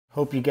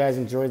Hope you guys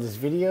enjoyed this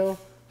video.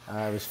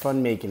 It was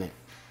fun making it.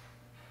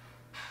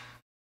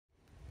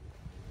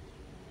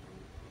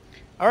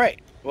 All right,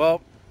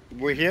 well,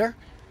 we're here.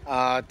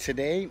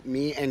 Today,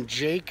 me and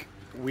Jake,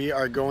 we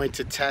are going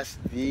to test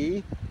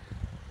the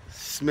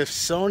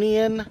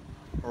Smithsonian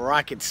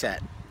rocket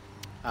set.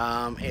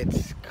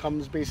 It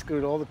comes basically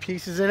with all the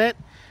pieces in it,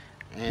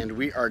 and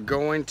we are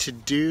going to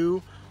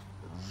do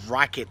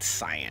rocket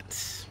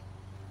science.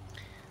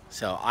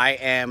 So I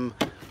am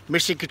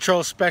Mission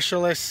Control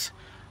Specialist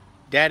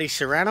Daddy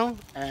Serrano,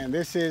 and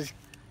this is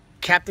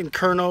Captain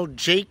Colonel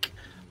Jake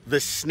the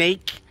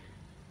Snake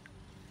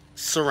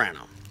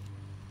Serrano.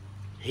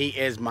 He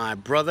is my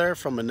brother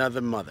from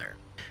another mother.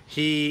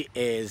 He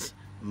is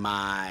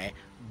my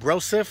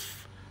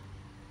brosif,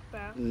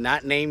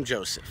 not named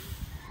Joseph.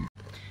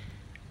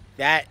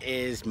 That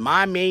is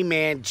my main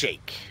man,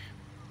 Jake.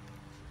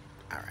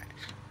 All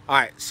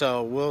right,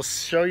 so we'll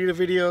show you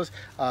the videos.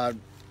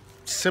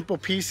 Simple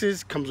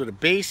pieces, comes with a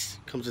base,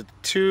 comes with a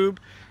tube,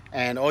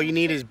 and all you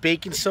need is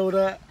baking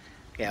soda.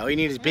 Yeah, all you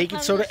need is baking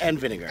soda and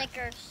vinegar.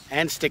 Stickers.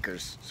 And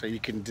stickers, so you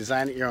can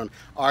design it your own.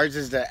 Ours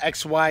is the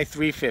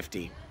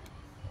XY350.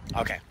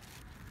 Okay.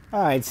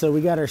 All right, so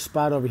we got our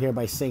spot over here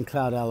by St.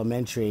 Cloud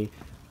Elementary.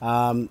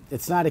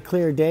 It's not a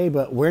clear day,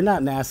 but we're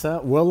not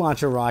NASA. We'll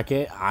launch a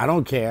rocket. I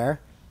don't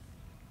care.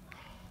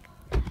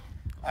 All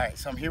right,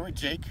 so I'm here with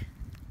Jake.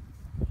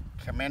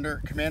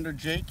 Commander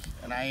Jake,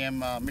 and I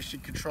am Mission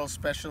Control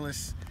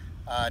Specialist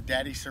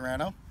Daddy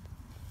Serrano.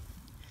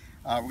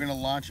 We're going to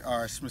launch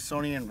our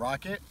Smithsonian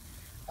rocket.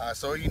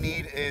 So all you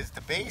need is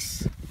the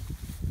base,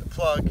 the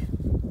plug,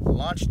 the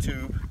launch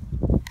tube,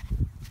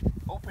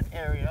 open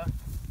area,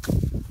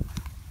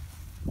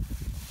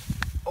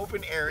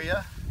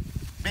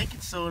 baking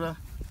soda,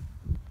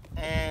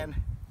 and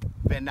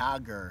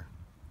vinegar.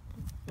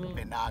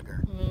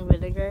 Vinegar.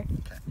 Vinegar.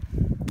 Okay.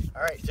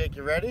 All right, Jake,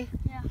 you ready?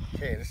 Yeah.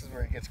 Okay, this is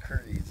where it gets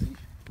crazy.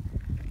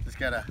 Just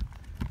gotta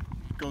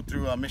go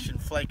through a mission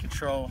flight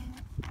control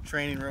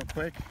training real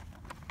quick.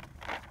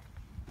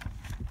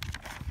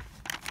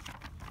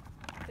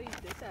 So you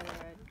did that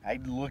already. I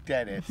looked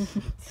at it.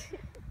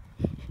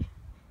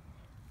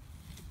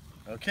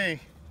 Okay,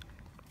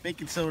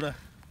 baking soda.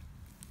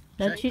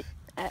 Don't you?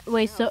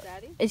 Wait, so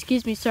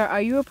excuse me, sir.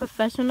 Are you a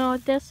professional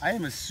at this? I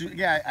am a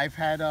yeah. I've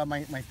had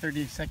my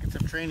 30 seconds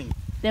of training.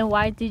 Then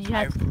why did you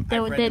have?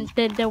 Then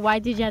why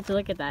did you have to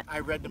look at that? I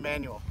read the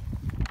manual.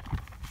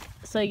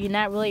 So you're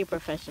not really a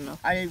professional.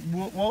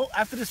 Well,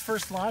 after this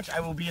first launch, I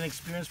will be an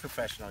experienced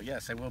professional.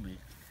 Yes, I will be.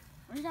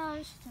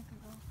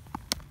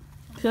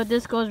 So if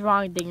this goes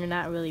wrong, then you're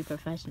not really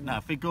professional. No,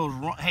 if it goes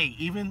wrong, hey,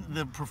 even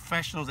the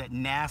professionals at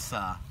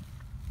NASA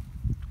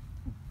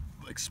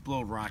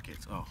explode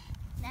rockets. Oh,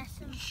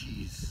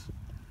 jeez.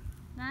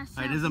 All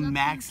right, there's a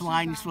max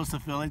line you're supposed to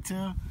fill it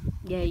to.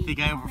 Yeah. I think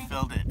I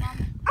overfilled it.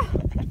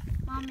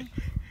 Mommy.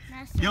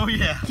 Oh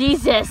yeah.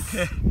 Jesus.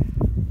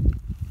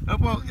 Oh,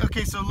 well,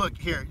 okay, so look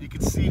here. You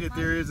can see that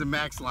there is a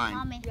max line.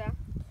 Mommy. Yeah.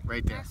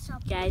 Right there.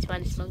 Guys,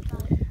 want to smoke?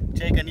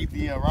 Jake, I need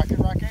the rocket.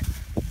 Here.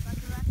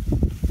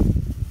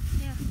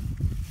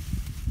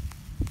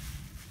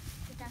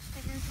 Get that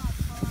stickers off.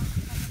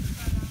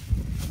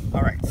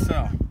 All right,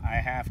 so I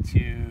have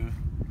to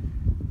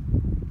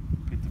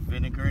put the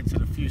vinegar into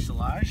the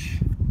fuselage.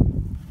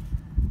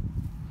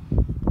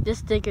 The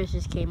stickers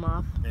just came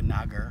off.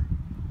 Vinegar.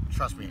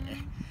 Trust me.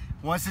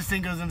 Once this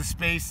thing goes into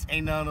space,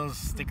 ain't none of those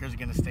stickers are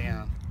gonna stay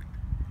on.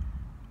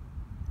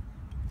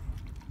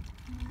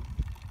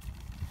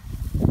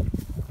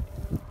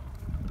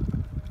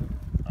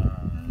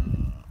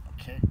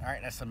 Okay. All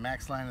right. That's the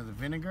max line of the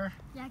vinegar.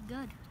 Yeah,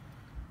 good.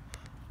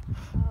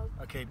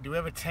 Okay. Do we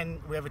have a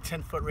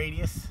 10-foot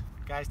radius,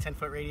 guys?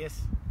 10-foot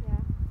radius. Yeah.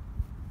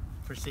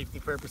 For safety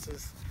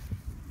purposes.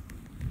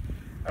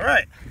 All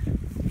right.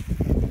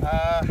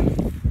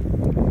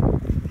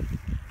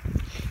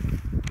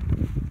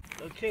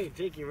 Okay,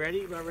 Jake, you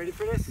ready? About ready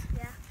for this?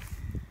 Yeah.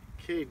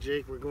 Okay,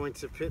 Jake, we're going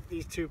to put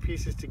these two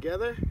pieces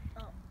together.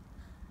 Oh.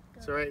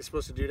 It's all right. You're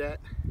supposed to do that.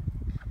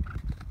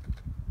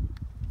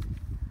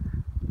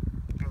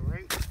 All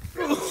right.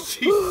 Oh,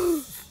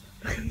 jeez.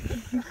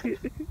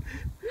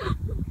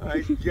 All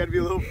right, you gotta be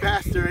a little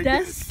faster. I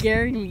That guess.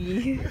 scared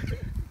me.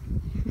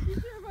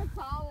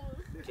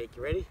 Jake,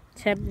 you ready?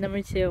 Step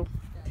number 2.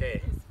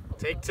 Okay,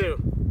 take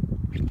 2.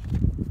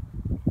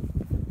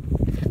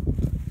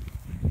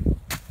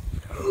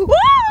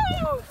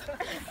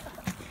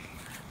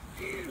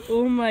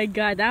 Oh my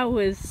god, that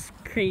was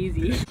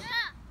crazy.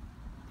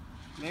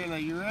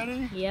 Layla, you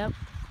ready? Yep.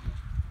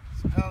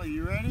 Ellie,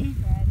 you ready?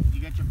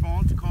 You got your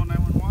phone to call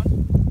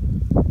 911?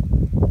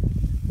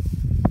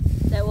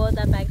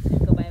 That bag's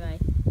gonna go bye-bye.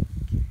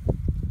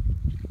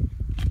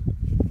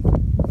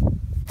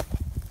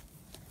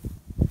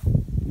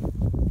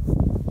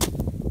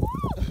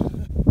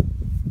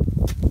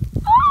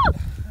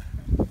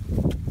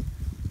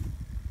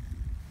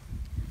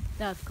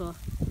 That was cool.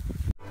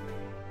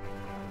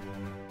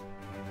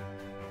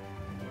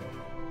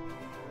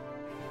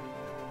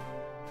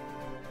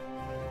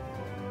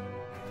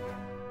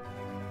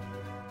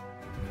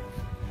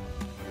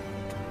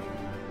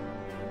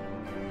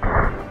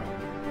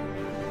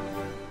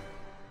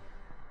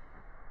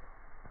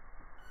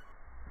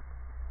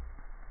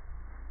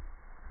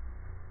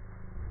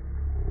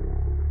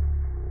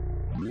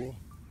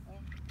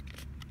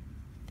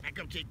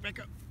 Jake, back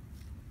up.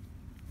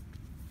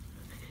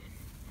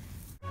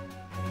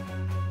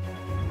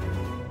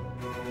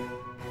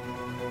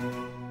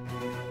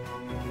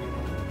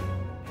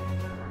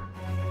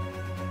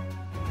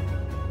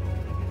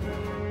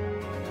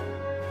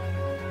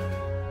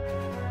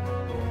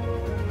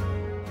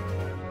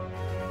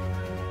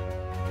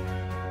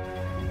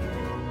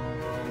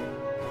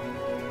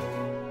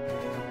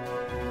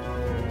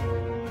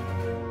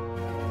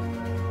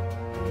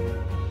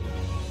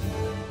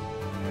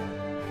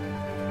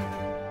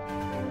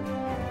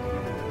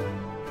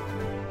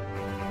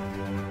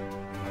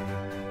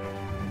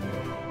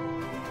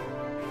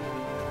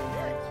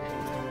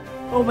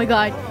 Oh my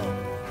god.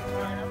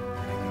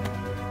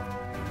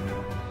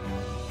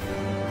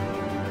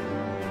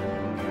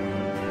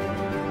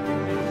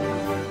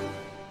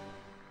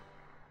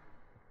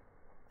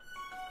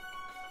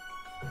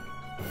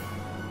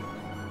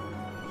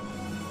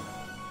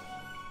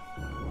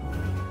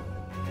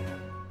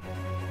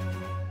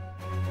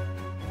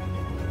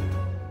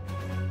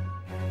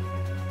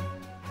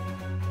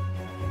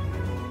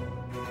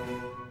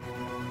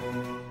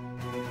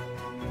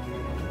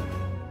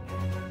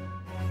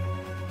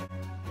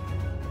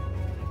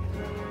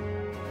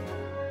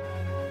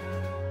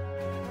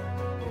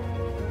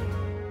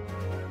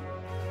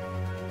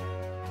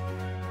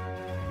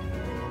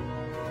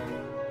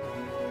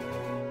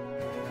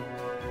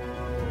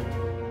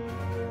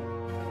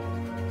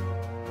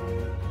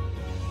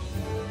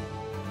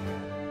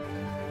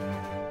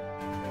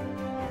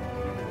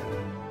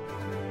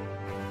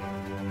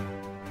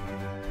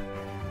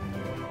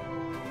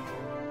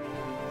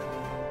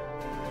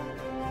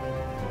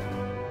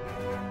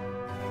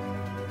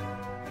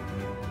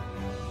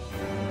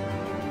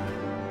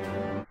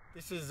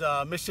 This is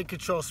Mission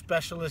Control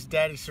Specialist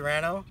Daddy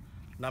Serrano,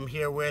 and I'm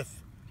here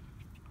with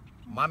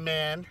my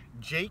man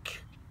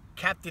Jake,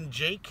 Captain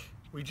Jake.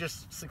 We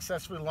just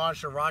successfully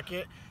launched a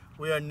rocket.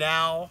 We are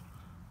now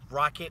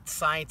rocket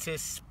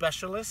scientist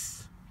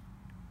specialists,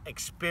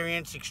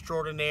 experience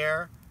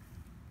extraordinaire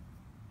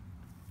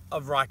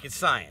of rocket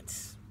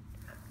science.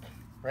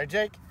 Right,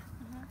 Jake?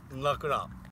 Look it up.